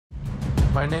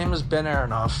My name is Ben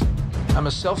Aronof. I'm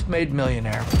a self-made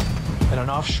millionaire and an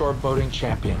offshore boating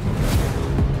champion.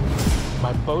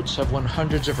 My boats have won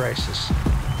hundreds of races.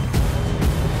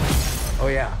 Oh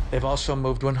yeah, they've also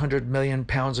moved 100 million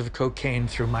pounds of cocaine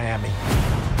through Miami.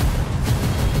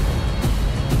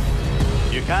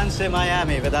 You can't say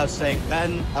Miami without saying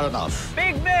Ben Aronof.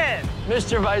 Big Ben!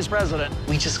 Mr. Vice President.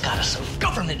 We just got us some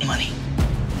government money.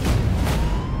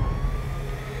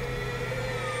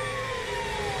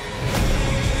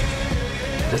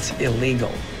 That's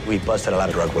illegal. We busted a lot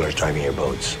of drug dealers driving your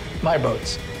boats. My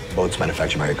boats. Boats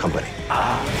manufactured by your company.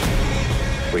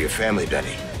 We're your family,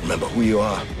 Benny. Remember who you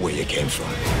are, where you came from.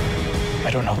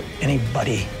 I don't know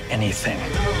anybody, anything.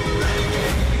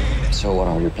 So what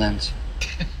are your plans?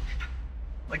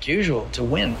 Like usual, to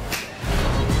win.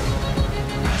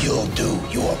 You'll do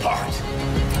your part.